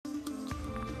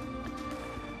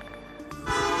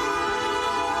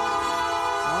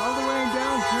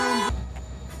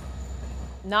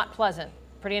Not pleasant.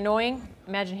 Pretty annoying.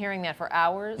 Imagine hearing that for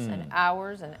hours and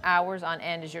hours and hours on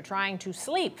end as you're trying to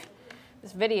sleep.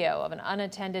 This video of an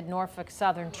unattended Norfolk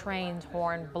Southern train's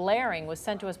horn blaring was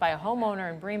sent to us by a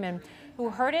homeowner in Bremen who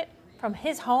heard it from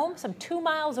his home some 2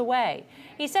 miles away.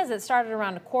 He says it started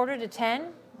around quarter after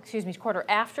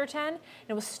 10, and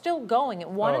it was still going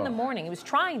at 1 in the morning. He was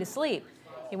trying to sleep.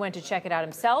 He went to check it out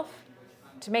himself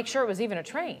to make sure it was even a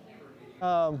train.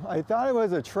 I thought it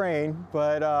was a train,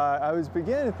 but I was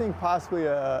beginning to think possibly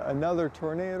another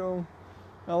tornado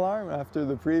alarm after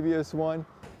the previous one.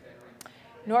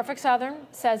 Norfolk Southern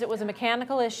says it was a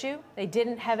mechanical issue. They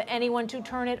didn't have anyone to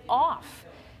turn it off.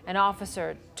 An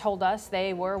officer told us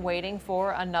they were waiting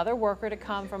for another worker to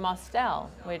come from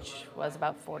Austell, which was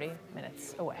about 40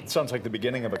 minutes away. It sounds like the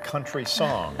beginning of a country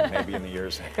song, maybe in the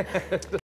years ahead.